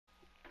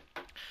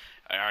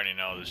I already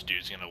know this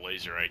dude's gonna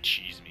laser eye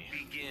cheese me.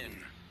 Begin.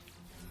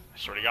 I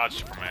swear to God,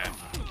 Superman.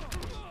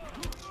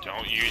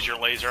 Don't use your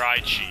laser eye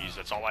cheese.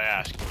 That's all I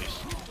ask, please.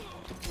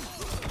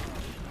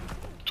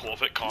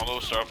 12-hit combo,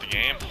 start off the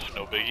game.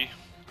 No biggie.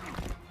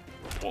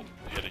 Whoop,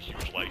 hit a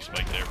huge leg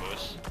spike there,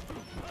 boys.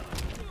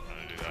 I'm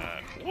gonna do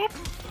that. Whoop.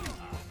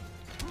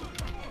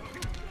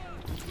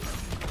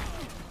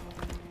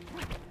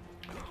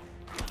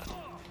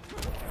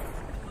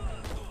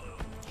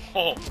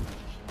 Oh,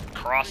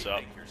 cross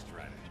up.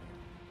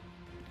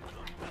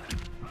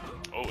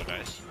 Oh,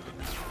 nice.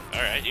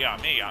 Alright, you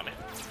got me,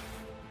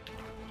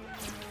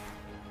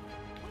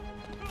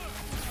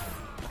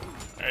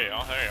 There you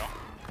go, there you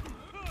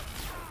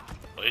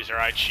go. Laser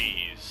eye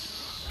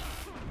cheese.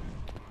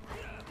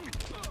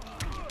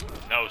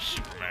 No,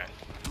 Superman.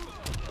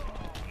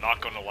 I'm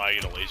not going to allow you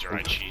to laser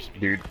eye cheese me.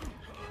 Dude,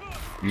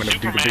 I'm gonna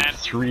do the big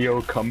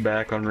 3-0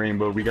 comeback on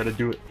Rainbow. We gotta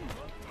do it.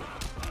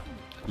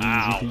 Easy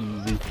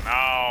peasy.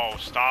 No,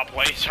 stop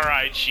laser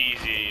eye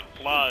cheesy.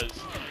 Plus,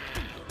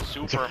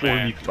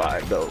 Superman. It's a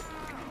 4v5 though.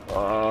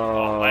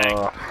 Oh,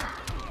 leg.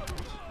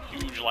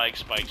 Huge leg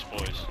spikes,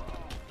 boys.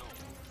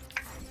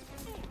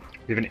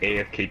 We have an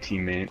AFK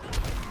teammate.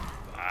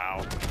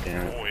 Ow.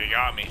 Damn it. Oh, you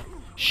got me.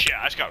 Shit,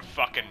 I just got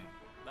fucking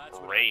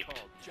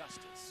raped.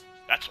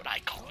 That's what I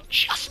call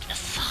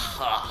justice.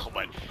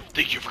 But I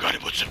think you forgot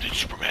about something,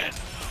 Superman.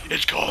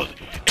 It's called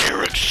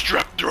Eric's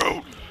Strep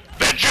Throat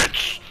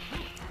Vengeance.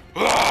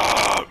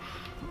 Ah!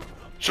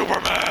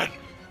 Superman!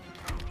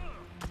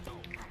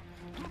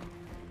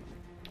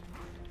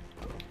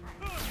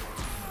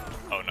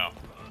 Oh no.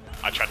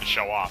 I tried to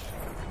show off.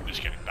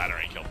 Just kidding.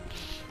 Battery kill.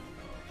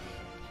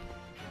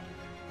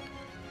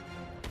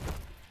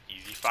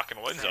 Easy fucking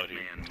wins out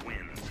here.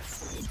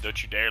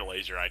 Don't you dare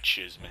laser eye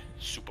chiz me,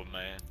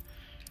 Superman.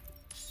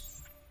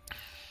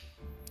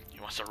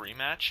 You want a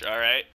rematch? Alright.